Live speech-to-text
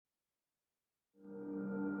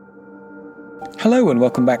Hello and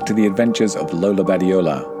welcome back to the adventures of Lola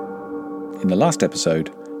Badiola. In the last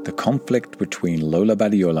episode, the conflict between Lola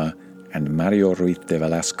Badiola and Mario Ruiz de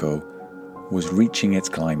Velasco was reaching its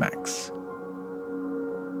climax.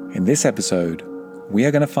 In this episode, we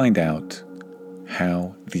are going to find out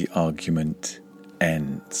how the argument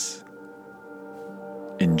ends.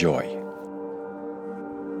 Enjoy.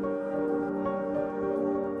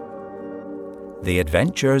 The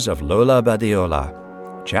Adventures of Lola Badiola,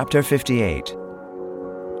 Chapter 58.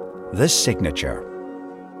 The Signature.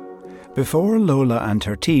 Before Lola and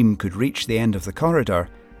her team could reach the end of the corridor,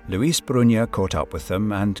 Luis Brunha caught up with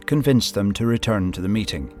them and convinced them to return to the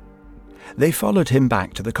meeting. They followed him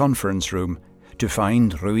back to the conference room to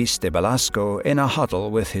find Ruiz de Velasco in a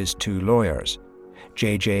huddle with his two lawyers.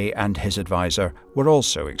 JJ and his advisor were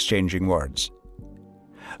also exchanging words.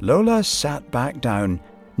 Lola sat back down,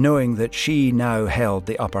 knowing that she now held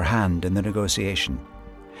the upper hand in the negotiation.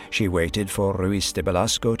 She waited for Ruiz de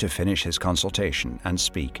Velasco to finish his consultation and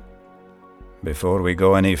speak. "Before we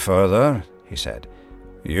go any further," he said,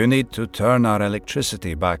 "you need to turn our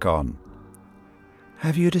electricity back on."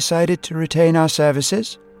 "Have you decided to retain our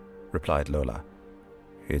services?" replied Lola.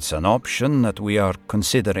 "It's an option that we are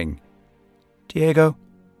considering." "Diego?"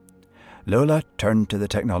 Lola turned to the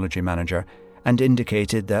technology manager and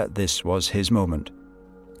indicated that this was his moment.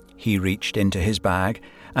 He reached into his bag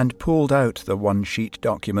and pulled out the one-sheet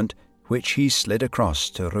document, which he slid across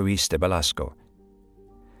to Ruiz de Velasco.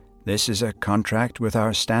 "This is a contract with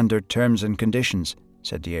our standard terms and conditions,"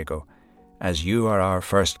 said Diego. "As you are our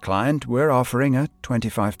first client, we're offering a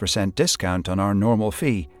 25% discount on our normal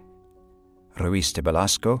fee." Ruiz de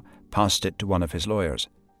Velasco passed it to one of his lawyers.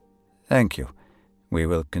 "Thank you. We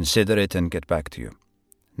will consider it and get back to you.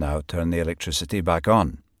 Now turn the electricity back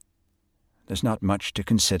on." "There's not much to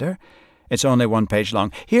consider. It's only 1 page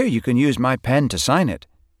long. Here, you can use my pen to sign it."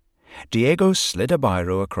 Diego slid a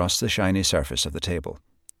biro across the shiny surface of the table.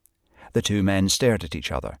 The two men stared at each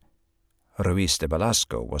other. Ruiz de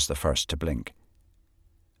Velasco was the first to blink.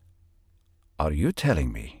 "Are you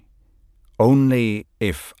telling me, only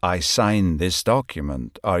if I sign this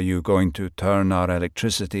document are you going to turn our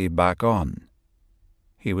electricity back on?"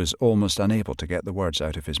 He was almost unable to get the words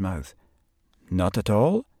out of his mouth. "Not at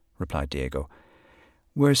all," replied Diego.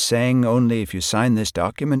 "We're saying only if you sign this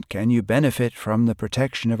document can you benefit from the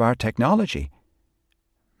protection of our technology."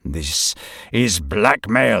 "This is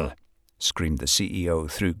blackmail!" screamed the CEO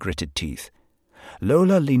through gritted teeth.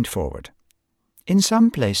 Lola leaned forward. "In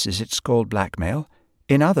some places it's called blackmail.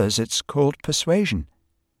 In others it's called persuasion."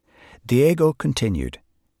 Diego continued.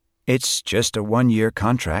 "It's just a 1-year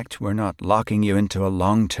contract. We're not locking you into a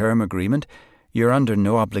long-term agreement. You're under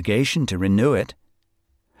no obligation to renew it."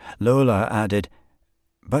 Lola added,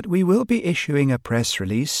 "But we will be issuing a press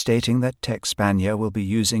release stating that TechSpania will be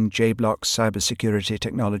using J-Block's cybersecurity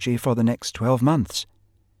technology for the next 12 months.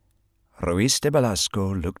 Ruiz de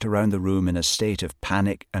Velasco looked around the room in a state of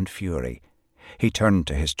panic and fury. He turned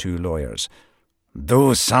to his two lawyers.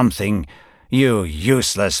 "Do something, you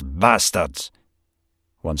useless bastards!"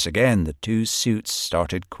 Once again, the two suits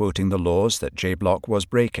started quoting the laws that J-Block was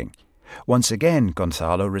breaking. Once again,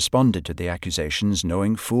 Gonzalo responded to the accusations,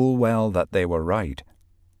 knowing full well that they were right.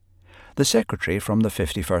 The secretary from the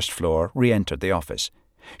 51st floor re-entered the office.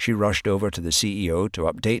 She rushed over to the CEO to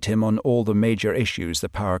update him on all the major issues the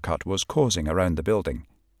power cut was causing around the building.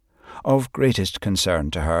 Of greatest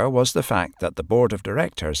concern to her was the fact that the board of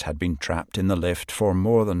directors had been trapped in the lift for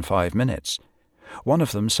more than 5 minutes. One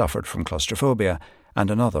of them suffered from claustrophobia,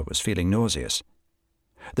 and another was feeling nauseous.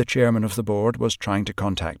 The chairman of the board was trying to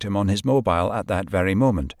contact him on his mobile at that very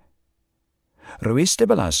moment. Ruiz de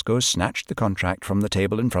Velasco snatched the contract from the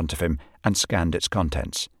table in front of him and scanned its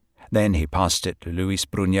contents. Then he passed it to Luis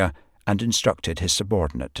Brunha and instructed his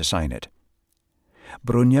subordinate to sign it.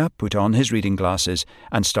 Brunha put on his reading glasses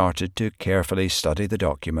and started to carefully study the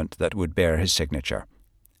document that would bear his signature.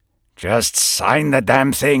 "Just sign the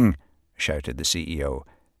damn thing!" shouted the CEO.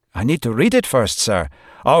 "I need to read it first, sir."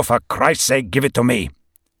 "Oh, for Christ's sake, give it to me!"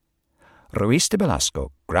 Ruiz de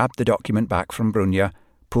Velasco grabbed the document back from Brunha,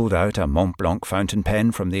 pulled out a Montblanc fountain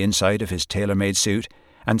pen from the inside of his tailor-made suit,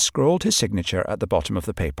 and scrawled his signature at the bottom of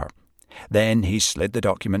the paper. Then he slid the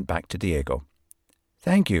document back to Diego.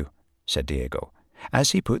 "Thank you," said Diego,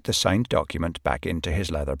 as he put the signed document back into his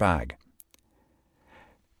leather bag.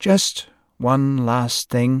 "Just one last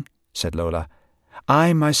thing," said Lola.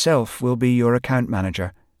 "I myself will be your account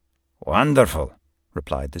manager." "Wonderful,"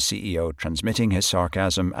 replied the CEO, transmitting his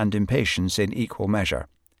sarcasm and impatience in equal measure.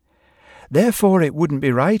 "Therefore it wouldn't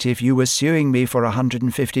be right if you were suing me for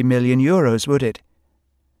 150 million euros, would it?"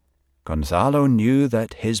 Gonzalo knew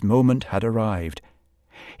that his moment had arrived.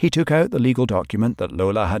 He took out the legal document that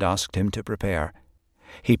Lola had asked him to prepare.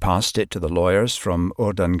 He passed it to the lawyers from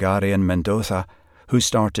Urdangarin Mendoza, who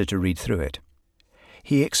started to read through it.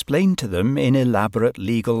 He explained to them in elaborate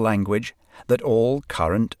legal language that all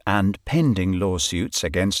current and pending lawsuits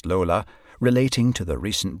against Lola relating to the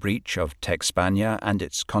recent breach of Texpania and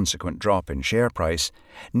its consequent drop in share price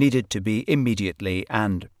needed to be immediately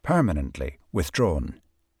and permanently withdrawn.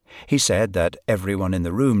 He said that everyone in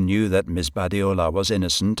the room knew that Miss Badiola was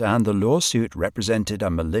innocent and the lawsuit represented a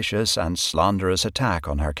malicious and slanderous attack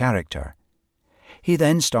on her character. He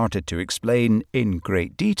then started to explain in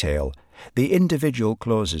great detail the individual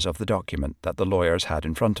clauses of the document that the lawyers had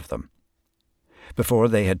in front of them. Before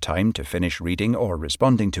they had time to finish reading or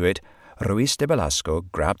responding to it, Ruiz de Velasco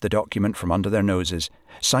grabbed the document from under their noses,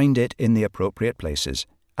 signed it in the appropriate places,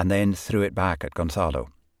 and then threw it back at Gonzalo.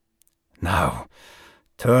 "Now,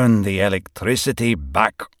 turn the electricity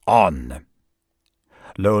back on."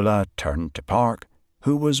 Lola turned to Park,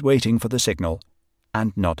 who was waiting for the signal,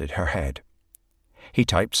 and nodded her head. He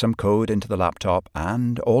typed some code into the laptop,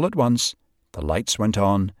 and all at once the lights went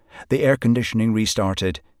on, the air conditioning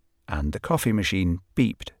restarted, and the coffee machine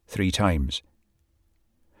beeped 3 times.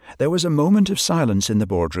 There was a moment of silence in the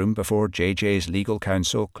boardroom before JJ's legal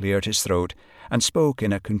counsel cleared his throat and spoke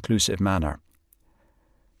in a conclusive manner.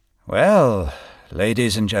 "Well,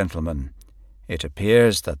 ladies and gentlemen, it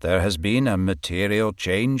appears that there has been a material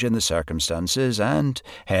change in the circumstances and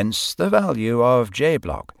hence the value of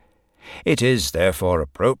J-Block. It is therefore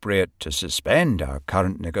appropriate to suspend our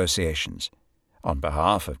current negotiations. On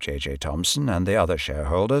behalf of J.J. Thompson and the other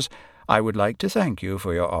shareholders, I would like to thank you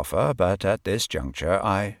for your offer, but at this juncture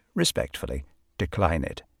I respectfully decline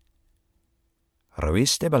it."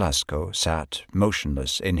 Ruiz de Velasco sat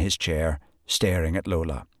motionless in his chair, staring at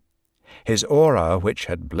Lola. His aura, which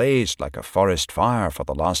had blazed like a forest fire for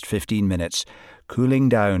the last 15 minutes, cooling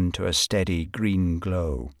down to a steady green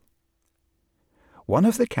glow. One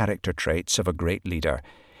of the character traits of a great leader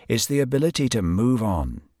is the ability to move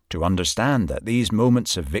on, to understand that these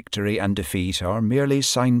moments of victory and defeat are merely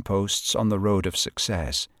signposts on the road of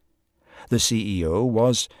success. The CEO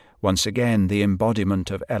was, once again, the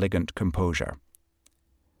embodiment of elegant composure.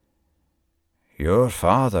 "Your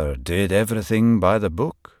father did everything by the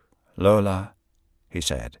book, Lola," he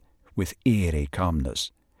said, with eerie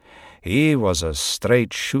calmness. "He was a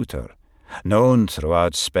straight shooter, known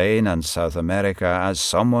throughout Spain and South America as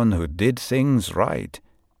someone who did things right.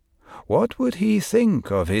 What would he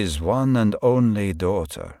think of his one and only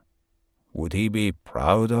daughter? Would he be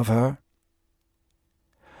proud of her?"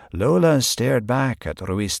 Lola stared back at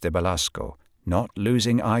Ruiz de Velasco, not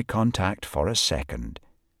losing eye contact for a second.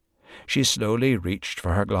 She slowly reached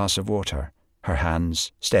for her glass of water, her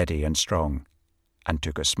hands steady and strong, and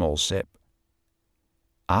took a small sip.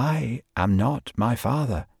 "I am not my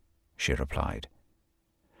father," she replied.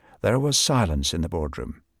 There was silence in the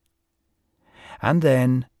boardroom. And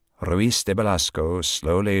then Ruiz de Velasco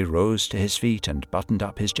slowly rose to his feet and buttoned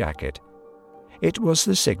up his jacket. It was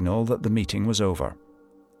the signal that the meeting was over.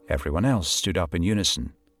 Everyone else stood up in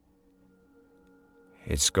unison.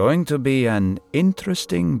 "It's going to be an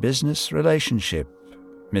interesting business relationship,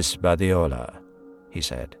 Miss Badiola," he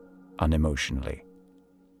said, unemotionally.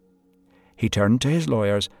 He turned to his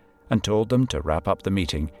lawyers and told them to wrap up the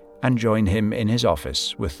meeting and join him in his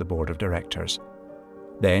office with the board of directors.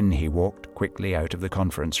 Then he walked quickly out of the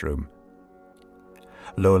conference room.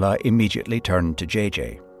 Lola immediately turned to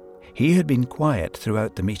JJ. He had been quiet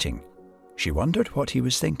throughout the meeting. She wondered what he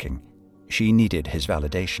was thinking. She needed his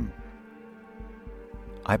validation.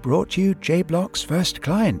 "I brought you J-Block's first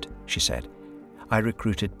client," she said. "I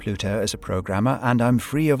recruited Pluto as a programmer, and I'm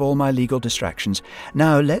free of all my legal distractions.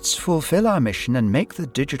 Now let's fulfill our mission and make the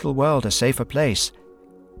digital world a safer place."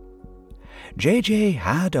 JJ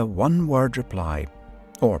had a one-word reply,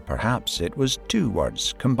 or perhaps it was 2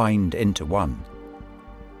 words combined into one.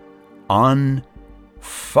 Un-fucking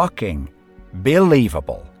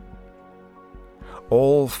believable.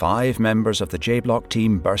 All 5 members of the J-Block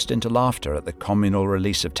team burst into laughter at the communal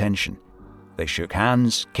release of tension. They shook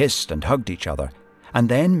hands, kissed and hugged each other, and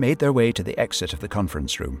then made their way to the exit of the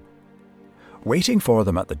conference room. Waiting for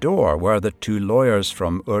them at the door were the 2 lawyers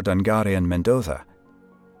from Urdangarin Mendoza.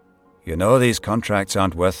 "You know these contracts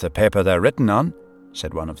aren't worth the paper they're written on,"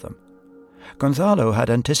 said one of them. Gonzalo had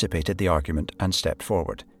anticipated the argument and stepped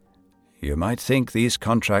forward. "You might think these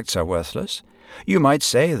contracts are worthless. You might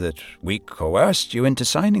say that we coerced you into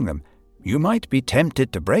signing them. You might be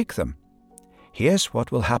tempted to break them. Here's what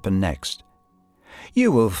will happen next.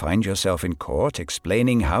 You will find yourself in court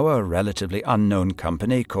explaining how a relatively unknown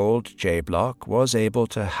company called J-Block was able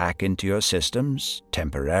to hack into your systems,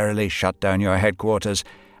 temporarily shut down your headquarters,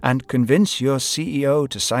 and convince your CEO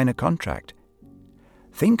to sign a contract.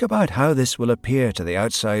 Think about how this will appear to the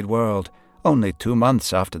outside world only 2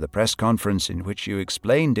 months after the press conference in which you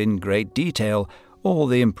explained in great detail all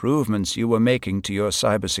the improvements you were making to your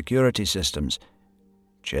cybersecurity systems.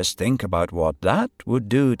 Just think about what that would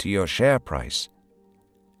do to your share price.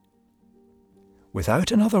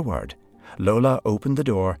 Without another word, Lola opened the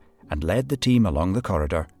door and led the team along the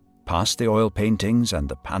corridor, past the oil paintings and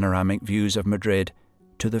the panoramic views of Madrid,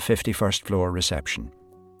 to the 51st floor reception.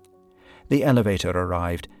 The elevator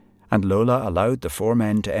arrived, and Lola allowed the 4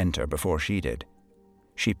 men to enter before she did.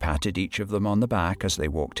 She patted each of them on the back as they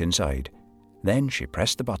walked inside. Then she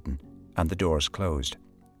pressed the button, and the doors closed.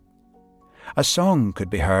 A song could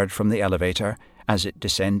be heard from the elevator as it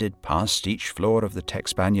descended past each floor of the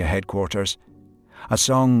Texpania headquarters, a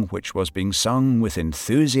song which was being sung with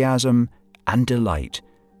enthusiasm and delight,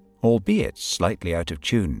 albeit slightly out of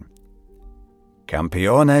tune.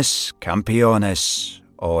 Campeones, campeones,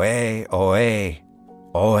 oe, oe,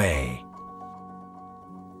 oe.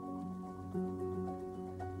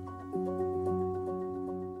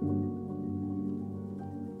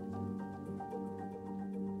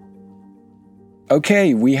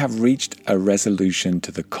 Okay, we have reached a resolution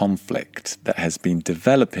to the conflict that has been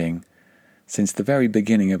developing since the very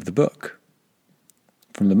beginning of the book.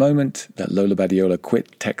 From the moment that Lola Badiola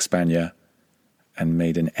quit Texpania and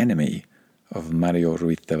made an enemy of Mario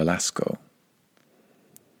Ruiz de Velasco.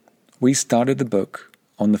 We started the book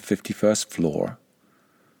on the 51st floor,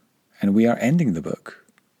 and we are ending the book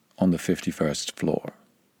on the 51st floor.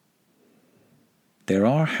 There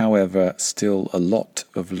are, however, still a lot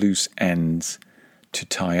of loose ends to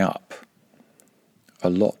tie up, a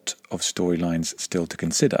lot of storylines still to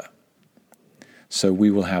consider. So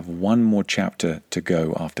we will have one more chapter to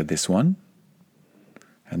go after this one,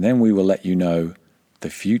 and then we will let you know the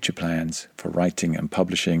future plans for writing and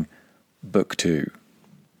publishing Book 2.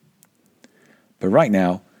 But right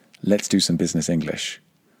now, let's do some business English,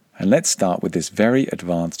 and let's start with this very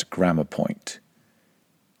advanced grammar point: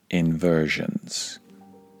 inversions.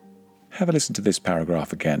 Have a listen to this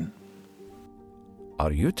paragraph again.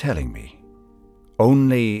 Are you telling me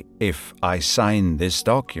only if I sign this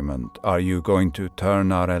document are you going to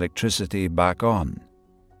turn our electricity back on?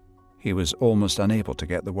 He was almost unable to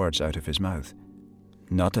get the words out of his mouth.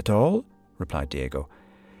 Not at all, replied Diego.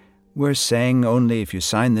 We're saying only if you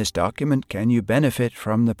sign this document can you benefit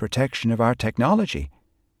from the protection of our technology.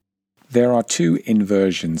 There are 2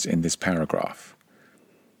 inversions in this paragraph.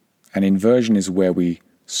 An inversion is where we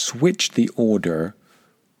switch the order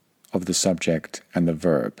of the subject and the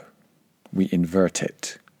verb. We invert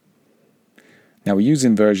it. Now, we use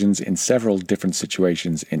inversions in several different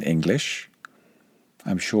situations in English.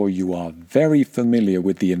 I'm sure you are very familiar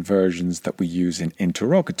with the inversions that we use in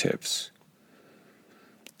interrogatives.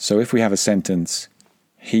 So if we have a sentence,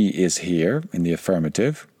 he is here, in the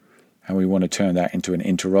affirmative, and we want to turn that into an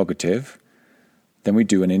interrogative, then we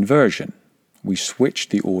do an inversion. We switch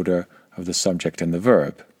the order of the subject and the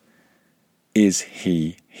verb. Is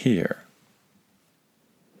he here?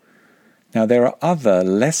 Now, there are other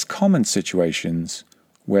less common situations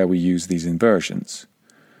where we use these inversions.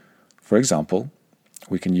 For example,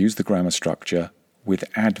 we can use the grammar structure with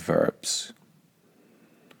adverbs.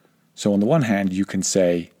 So on the one hand, you can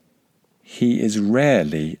say, he is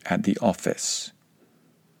rarely at the office.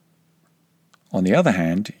 On the other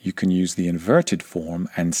hand, you can use the inverted form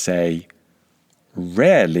and say,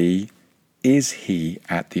 rarely is he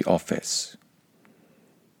at the office.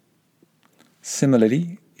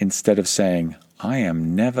 Similarly, instead of saying, I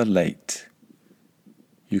am never late,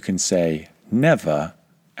 you can say, never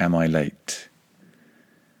am I late.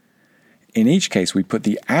 In each case, we put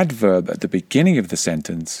the adverb at the beginning of the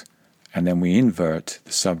sentence, and then we invert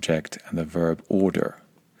the subject and the verb order.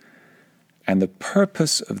 And the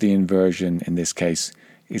purpose of the inversion in this case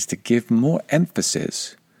is to give more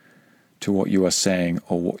emphasis to what you are saying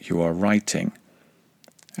or what you are writing.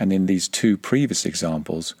 And in these 2 previous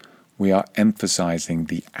examples, we are emphasizing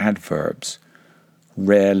the adverbs,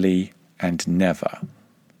 rarely and never.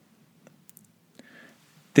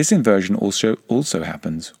 This inversion also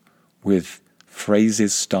happens with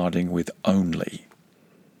phrases starting with only.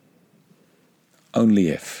 Only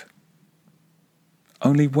if.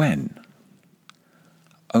 Only when.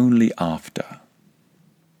 Only after.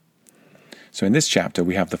 So in this chapter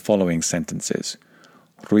we have the following sentences.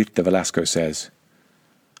 Ruiz de Velasco says,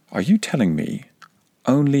 are you telling me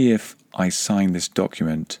only if I sign this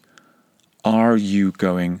document are you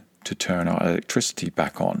going to turn our electricity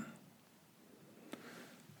back on?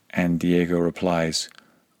 And Diego replies,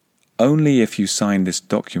 only if you sign this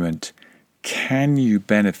document can you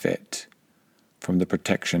benefit from the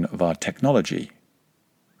protection of our technology?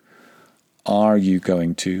 Are you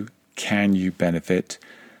going to? Can you benefit?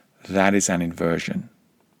 That is an inversion.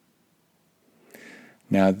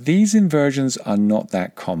 Now, these inversions are not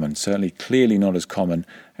that common, certainly clearly not as common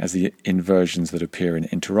as the inversions that appear in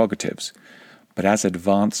interrogatives. But as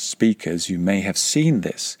advanced speakers, you may have seen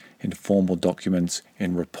this in formal documents,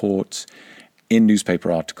 in reports, in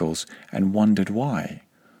newspaper articles, and wondered why.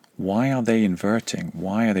 Why are they inverting?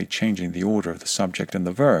 Why are they changing the order of the subject and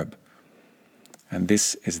the verb? And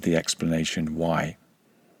this is the explanation why.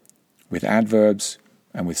 With adverbs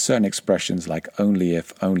and with certain expressions like only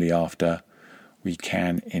if, only after, we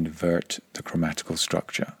can invert the grammatical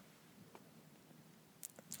structure.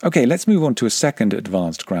 Okay, let's move on to a second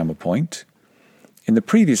advanced grammar point. In the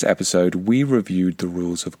previous episode, we reviewed the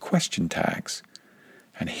rules of question tags.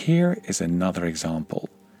 And here is another example.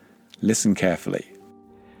 Listen carefully.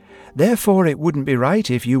 Therefore, it wouldn't be right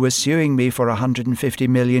if you were suing me for 150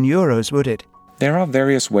 million euros, would it? There are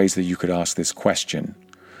various ways that you could ask this question.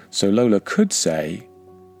 So Lola could say,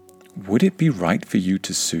 would it be right for you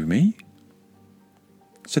to sue me?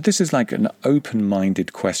 So this is like an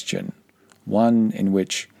open-minded question, one in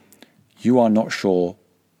which you are not sure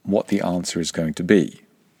what the answer is going to be.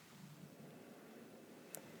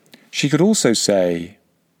 She could also say,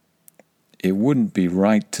 it wouldn't be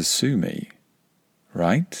right to sue me,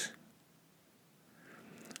 right?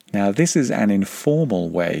 Now this is an informal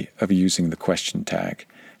way of using the question tag,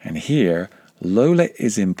 and here Lola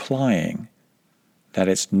is implying that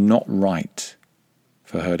it's not right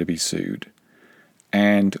for her to be sued.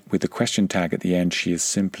 And with the question tag at the end, she is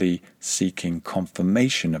simply seeking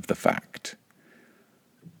confirmation of the fact.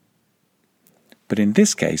 But in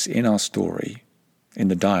this case, in our story, in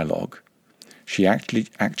the dialogue, she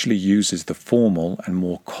actually uses the formal and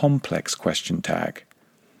more complex question tag.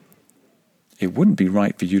 It wouldn't be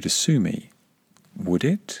right for you to sue me, would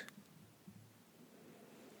it?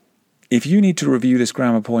 If you need to review this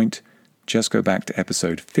grammar point, just go back to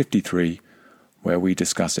episode 53, where we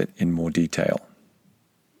discuss it in more detail.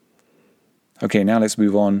 Okay, now let's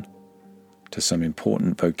move on to some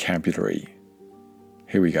important vocabulary.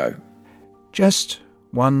 Here we go. Just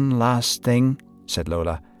one last thing, said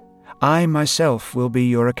Lola. I myself will be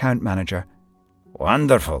your account manager.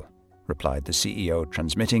 Wonderful, replied the CEO,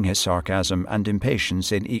 transmitting his sarcasm and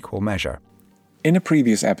impatience in equal measure. In a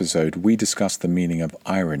previous episode, we discussed the meaning of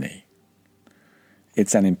irony.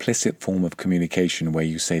 It's an implicit form of communication where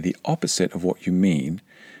you say the opposite of what you mean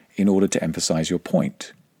in order to emphasize your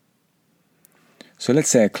point. So let's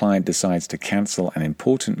say a client decides to cancel an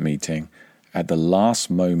important meeting at the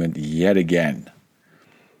last moment yet again.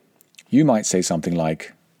 You might say something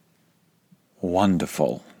like,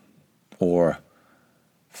 wonderful, or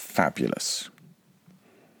fabulous.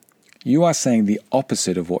 You are saying the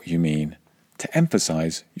opposite of what you mean to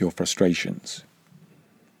emphasize your frustrations.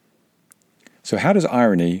 So how does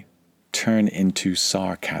irony turn into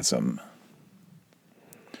sarcasm?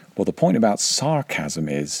 Well, the point about sarcasm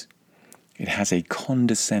is it has a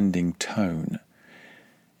condescending tone.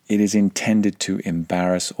 It is intended to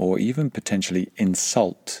embarrass or even potentially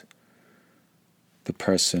insult the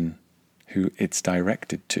person who it's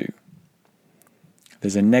directed to.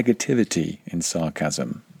 There's a negativity in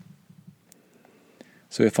sarcasm.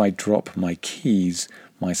 So if I drop my keys,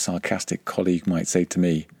 my sarcastic colleague might say to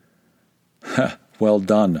me, well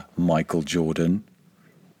done, Michael Jordan.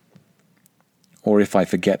 Or if I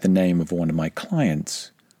forget the name of one of my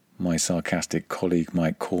clients, my sarcastic colleague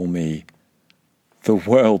might call me the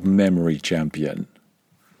world memory champion.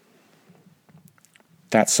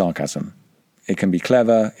 That's sarcasm. It can be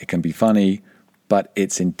clever, it can be funny, but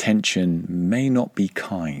its intention may not be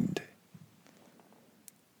kind.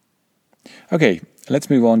 Okay, let's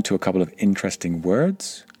move on to a couple of interesting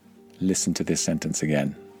words. Listen to this sentence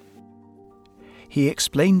again. He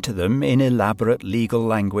explained to them in elaborate legal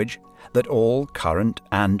language that all current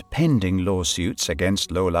and pending lawsuits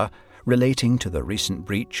against Lola relating to the recent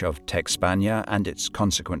breach of TechSpania and its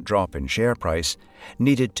consequent drop in share price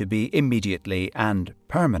needed to be immediately and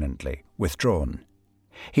permanently withdrawn.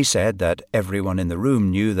 He said that everyone in the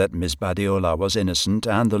room knew that Ms. Badiola was innocent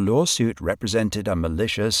and the lawsuit represented a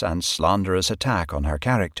malicious and slanderous attack on her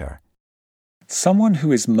character. Someone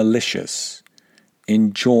who is malicious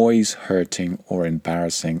enjoys hurting or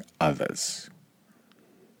embarrassing others.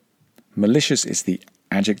 Malicious is the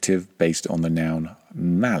adjective based on the noun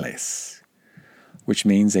malice, which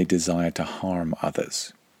means a desire to harm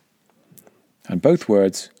others. And both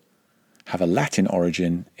words have a Latin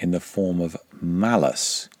origin in the form of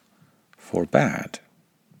malus, for bad.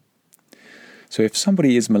 So if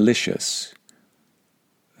somebody is malicious,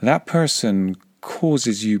 that person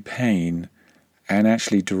causes you pain and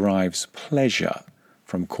actually derives pleasure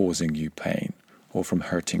from causing you pain or from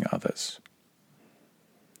hurting others.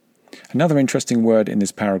 Another interesting word in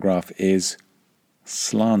this paragraph is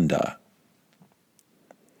slander.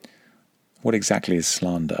 What exactly is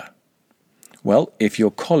slander? Well, if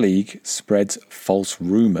your colleague spreads false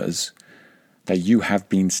rumors that you have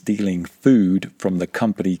been stealing food from the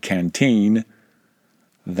company canteen,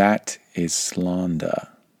 that is slander.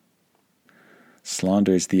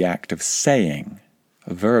 Slander is the act of saying,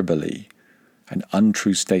 verbally, an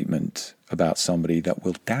untrue statement about somebody that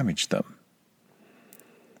will damage them.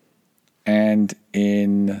 And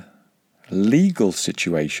in legal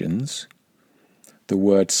situations, the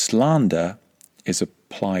word slander is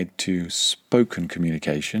applied to spoken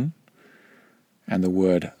communication, and the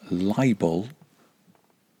word libel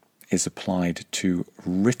is applied to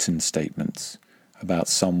written statements about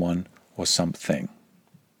someone or something.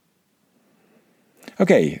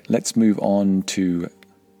 Okay, let's move on to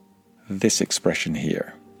this expression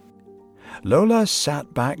here. Lola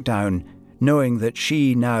sat back down, knowing that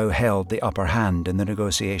she now held the upper hand in the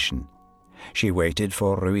negotiation. She waited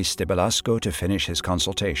for Ruiz de Velasco to finish his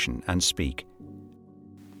consultation and speak.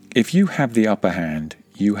 If you have the upper hand,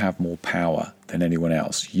 you have more power than anyone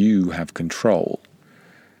else. You have control.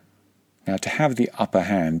 Now, to have the upper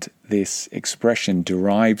hand, this expression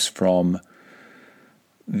derives from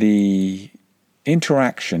the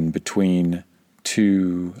interaction between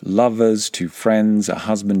two lovers, two friends, a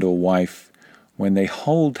husband or wife, when they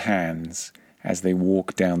hold hands as they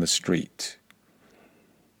walk down the street.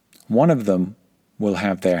 One of them will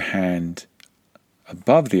have their hand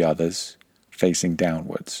above the others, facing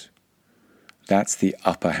downwards. That's the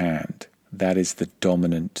upper hand. That is the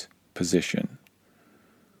dominant position.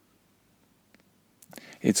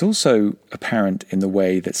 It's also apparent in the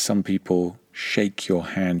way that some people shake your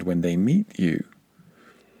hand when they meet you.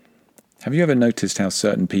 Have you ever noticed how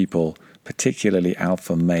certain people, particularly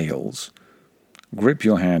alpha males, grip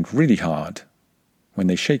your hand really hard when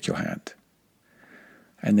they shake your hand?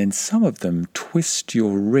 And then some of them twist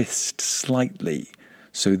your wrist slightly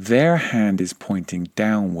so their hand is pointing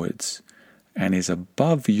downwards and is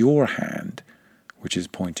above your hand, which is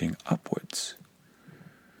pointing upwards.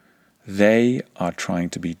 They are trying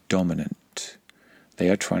to be dominant. They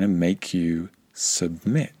are trying to make you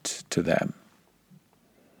submit to them.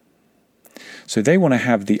 So they want to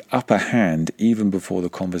have the upper hand even before the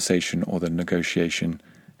conversation or the negotiation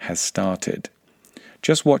has started.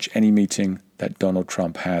 Just watch any meeting that Donald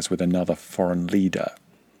Trump has with another foreign leader.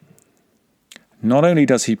 Not only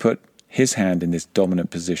does he put his hand in this dominant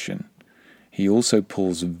position, he also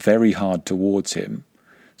pulls very hard towards him,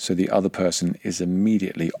 so the other person is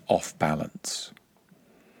immediately off balance.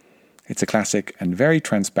 It's a classic and very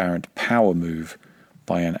transparent power move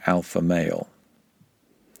by an alpha male.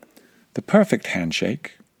 The perfect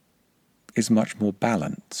handshake is much more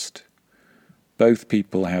balanced. Both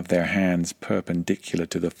people have their hands perpendicular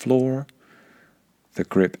to the floor. The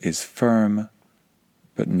grip is firm,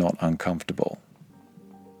 but not uncomfortable.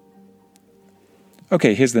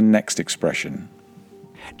 Okay, here's the next expression.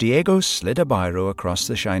 Diego slid a biro across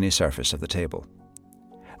the shiny surface of the table.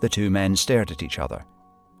 The two men stared at each other.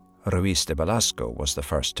 Ruiz de Velasco was the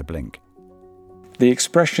first to blink. The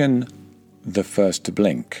expression, the first to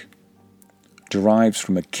blink, derives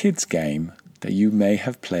from a kid's game that you may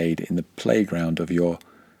have played in the playground of your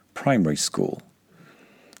primary school.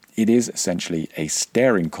 It is essentially a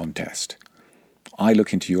staring contest. I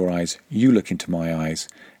look into your eyes, you look into my eyes,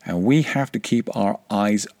 and we have to keep our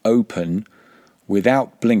eyes open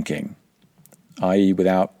without blinking, i.e.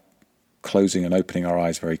 without closing and opening our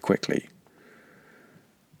eyes very quickly.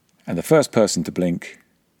 And the first person to blink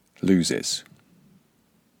loses.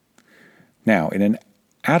 Now, in an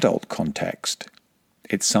adult context,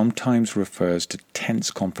 it sometimes refers to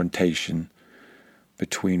tense confrontation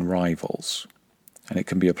between rivals, and it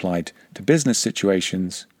can be applied to business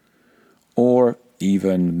situations or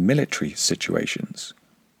even military situations.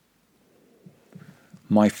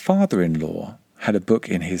 My father-in-law had a book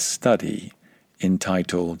in his study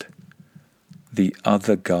entitled The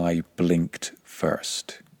Other Guy Blinked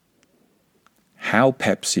First. How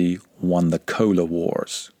Pepsi Won the Cola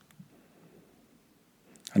Wars.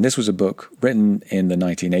 And this was a book written in the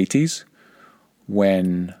 1980s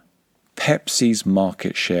when Pepsi's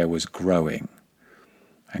market share was growing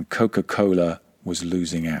and Coca-Cola was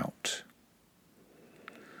losing out.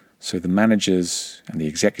 So the managers and the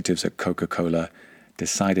executives at Coca-Cola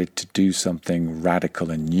decided to do something radical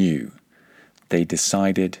and new. They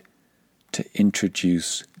decided to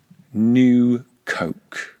introduce new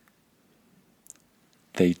Coke.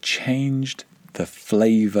 They changed the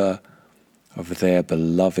flavor of their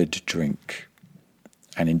beloved drink.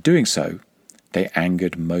 And in doing so, they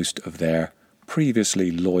angered most of their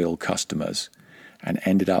previously loyal customers and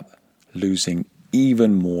ended up losing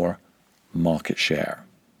even more market share.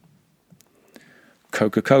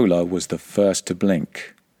 Coca-Cola was the first to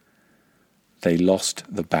blink. They lost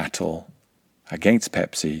the battle against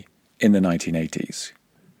Pepsi in the 1980s.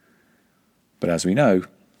 But as we know,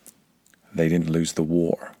 they didn't lose the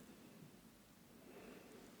war.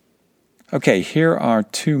 Okay, here are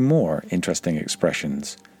two more interesting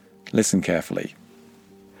expressions. Listen carefully.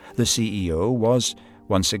 The CEO was,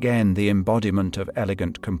 once again, the embodiment of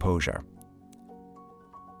elegant composure.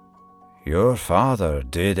 "Your father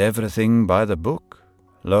did everything by the book,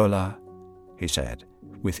 Lola," he said,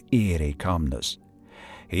 with eerie calmness.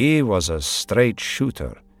 "He was a straight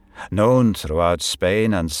shooter, known throughout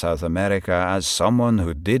Spain and South America as someone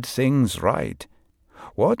who did things right.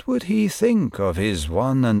 What would he think of his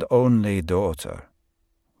one and only daughter?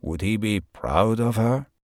 Would he be proud of her?"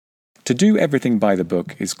 To do everything by the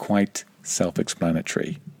book is quite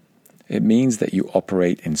self-explanatory. It means that you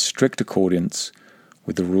operate in strict accordance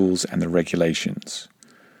with the rules and the regulations.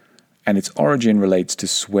 And its origin relates to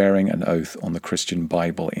swearing an oath on the Christian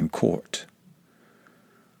Bible in court.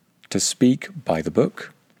 To speak by the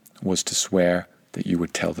book was to swear that you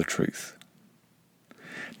would tell the truth.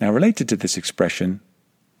 Now, related to this expression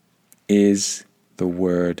is the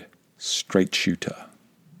word straight shooter.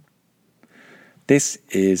 This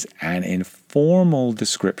is an informal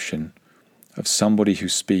description of somebody who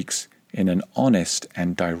speaks in an honest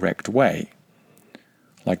and direct way,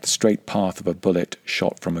 like the straight path of a bullet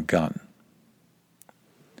shot from a gun.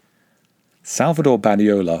 Salvador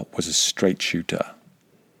Badiola was a straight shooter.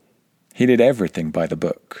 He did everything by the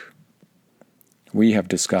book. We have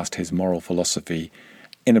discussed his moral philosophy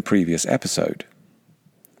in a previous episode.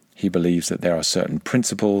 He believes that there are certain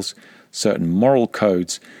principles, certain moral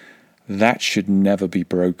codes that should never be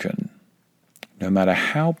broken, no matter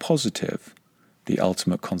how positive the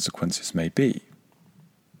ultimate consequences may be.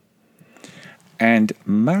 And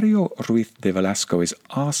Mario Ruiz de Velasco is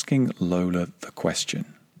asking Lola the question,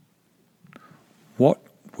 what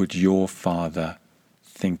would your father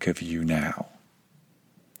think of you now?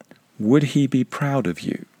 Would he be proud of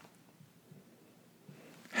you?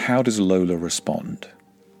 How does Lola respond?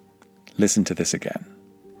 Listen to this again.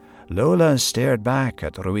 Lola stared back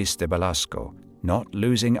at Ruiz de Velasco, not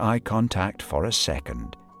losing eye contact for a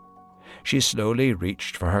second. She slowly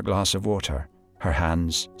reached for her glass of water, her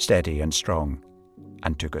hands steady and strong,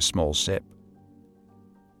 and took a small sip.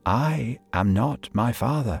 "I am not my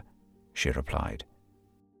father," she replied.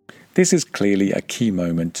 This is clearly a key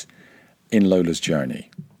moment in Lola's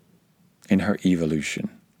journey, in her evolution.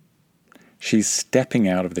 She's stepping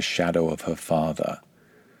out of the shadow of her father.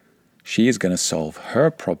 She is going to solve her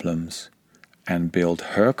problems and build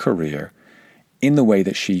her career in the way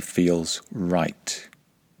that she feels right.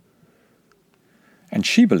 And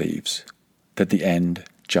she believes that the end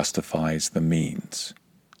justifies the means.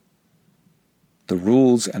 The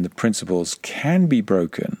rules and the principles can be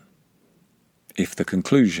broken if the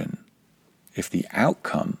conclusion, if the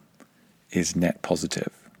outcome is net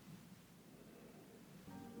positive.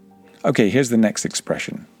 Okay, here's the next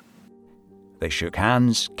expression. They shook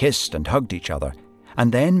hands, kissed and hugged each other,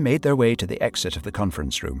 and then made their way to the exit of the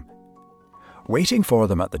conference room. Waiting for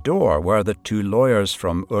them at the door were the two lawyers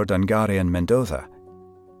from Urdangarin and Mendoza.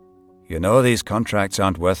 "You know these contracts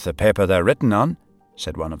aren't worth the paper they're written on,"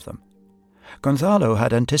 said one of them. Gonzalo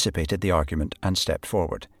had anticipated the argument and stepped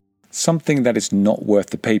forward. Something that is not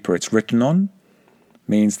worth the paper it's written on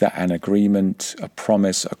means that an agreement, a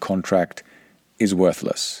promise, a contract is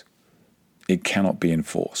worthless. It cannot be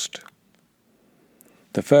enforced.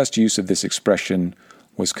 The first use of this expression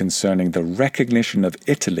was concerning the recognition of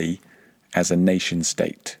Italy as a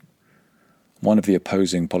nation-state. One of the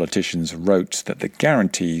opposing politicians wrote that the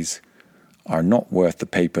guarantees are not worth the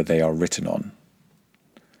paper they are written on.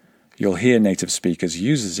 You'll hear native speakers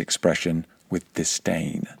use this expression with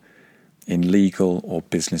disdain in legal or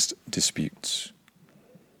business disputes.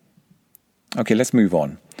 Okay, let's move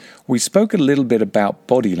on. We spoke a little bit about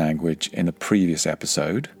body language in a previous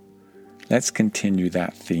episode. Let's continue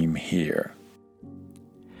that theme here.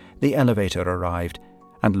 The elevator arrived,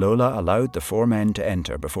 and Lola allowed the four men to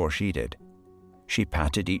enter before she did. She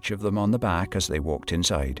patted each of them on the back as they walked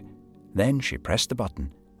inside. Then she pressed the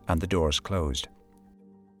button, and the doors closed.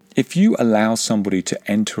 If you allow somebody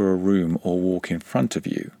to enter a room or walk in front of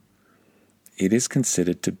you, it is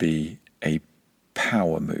considered to be a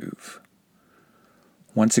power move.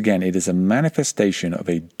 Once again, it is a manifestation of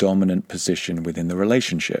a dominant position within the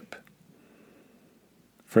relationship.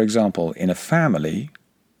 For example, in a family,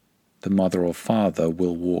 the mother or father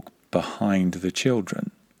will walk behind the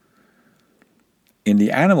children. In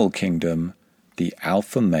the animal kingdom, the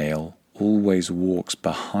alpha male always walks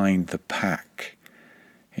behind the pack,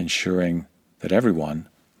 ensuring that everyone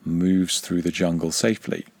moves through the jungle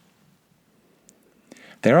safely.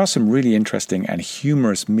 There are some really interesting and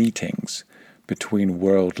humorous meetings between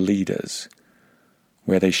world leaders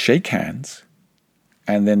where they shake hands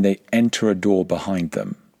and then they enter a door behind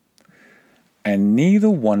them. And neither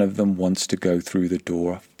one of them wants to go through the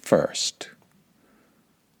door first.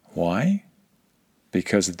 Why?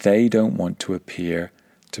 Because they don't want to appear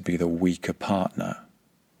to be the weaker partner.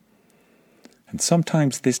 And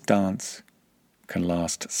sometimes this dance can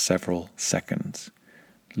last several seconds.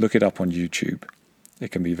 Look it up on YouTube.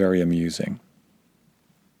 It can be very amusing.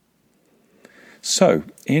 So,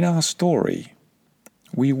 in our story,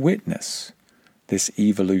 we witness this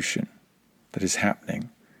evolution that is happening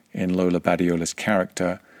in Lola Badiola's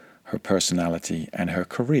character, her personality, and her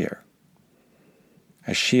career,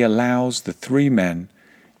 as she allows the three men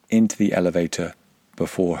into the elevator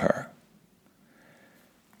before her,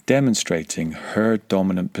 demonstrating her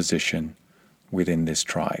dominant position within this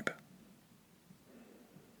tribe.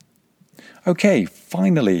 Okay,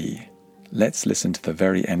 finally, let's listen to the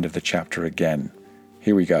very end of the chapter again.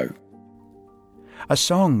 Here we go. A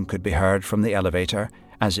song could be heard from the elevator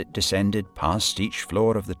as it descended past each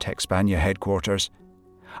floor of the Texpania headquarters,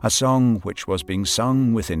 a song which was being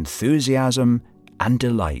sung with enthusiasm and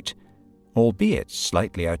delight, albeit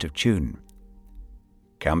slightly out of tune.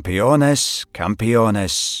 Campeones,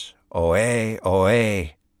 campeones, oe, oe,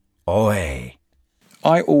 oe.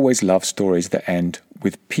 I always love stories that end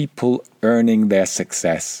with people earning their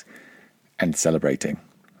success and celebrating.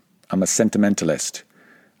 I'm a sentimentalist,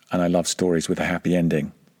 and I love stories with a happy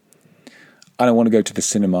ending. I don't want to go to the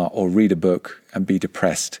cinema or read a book and be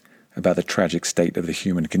depressed about the tragic state of the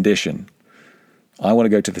human condition. I want to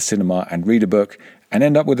go to the cinema and read a book and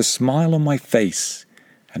end up with a smile on my face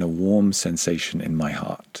and a warm sensation in my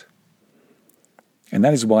heart. And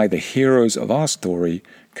that is why the heroes of our story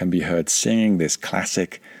can be heard singing this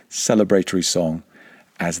classic celebratory song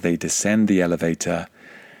as they descend the elevator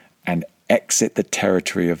and exit the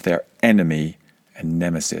territory of their enemy and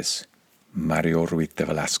nemesis, Mario Ruiz de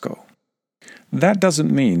Velasco. That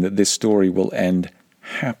doesn't mean that this story will end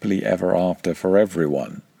happily ever after for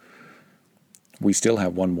everyone. We still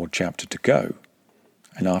have one more chapter to go,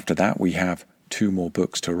 and after that we have 2 more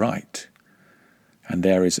books to write. And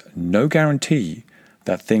there is no guarantee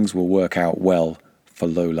that things will work out well for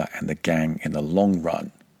Lola and the gang in the long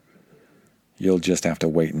run. You'll just have to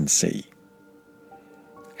wait and see.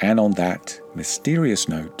 And on that mysterious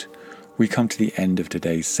note, we come to the end of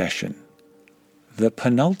today's session, the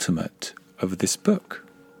penultimate of this book.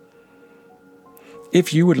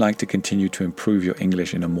 If you would like to continue to improve your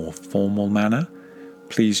English in a more formal manner,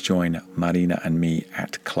 please join Marina and me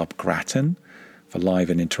at Club Grattan for live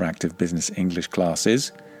and interactive business English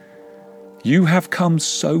classes. You have come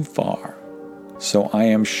so far, so I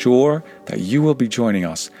am sure that you will be joining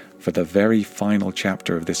us for the very final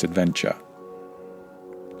chapter of this adventure.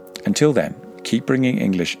 Until then, keep bringing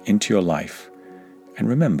English into your life, and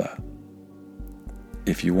remember,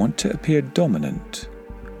 if you want to appear dominant,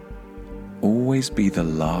 always be the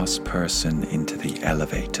last person into the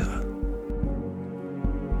elevator.